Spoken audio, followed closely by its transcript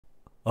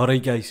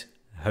Alright guys,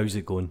 how's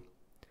it going?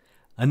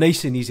 A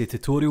nice and easy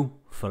tutorial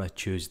for a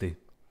Tuesday.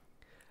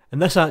 And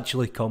this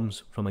actually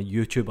comes from a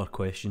YouTuber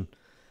question.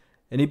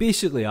 And he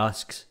basically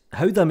asks,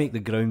 how do I make the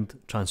ground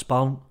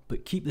transparent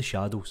but keep the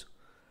shadows?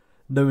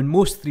 Now in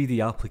most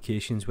 3D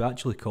applications we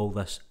actually call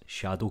this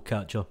shadow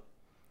catcher.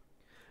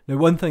 Now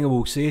one thing I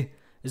will say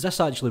is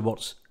this actually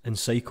works in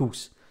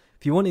cycles.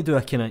 If you want to do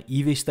a kind of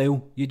Eevee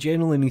style, you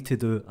generally need to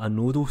do a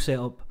nodal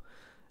setup.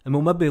 And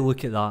we'll maybe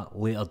look at that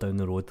later down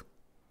the road.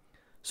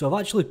 So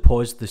I've actually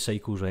paused the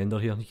cycles render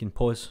here. You can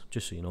pause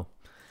just so you know.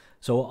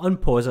 So I'll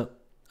unpause it.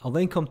 I'll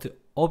then come to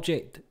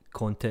Object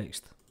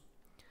Context.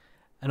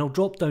 And I'll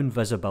drop down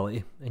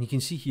Visibility. And you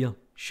can see here,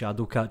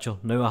 Shadow Catcher.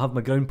 Now I have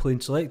my ground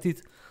plane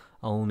selected.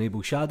 I'll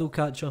enable Shadow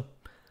Catcher.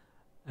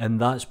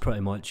 And that's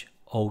pretty much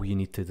all you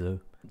need to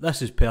do.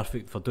 This is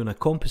perfect for doing a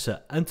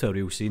composite into a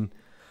real scene.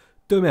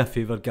 Do me a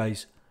favour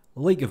guys,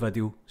 like the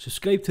video,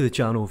 subscribe to the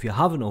channel if you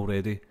haven't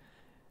already.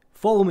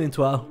 Follow me on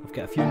Twitter, I've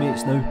got a few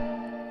mates now.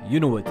 You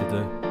know what to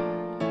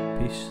do.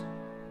 Peace.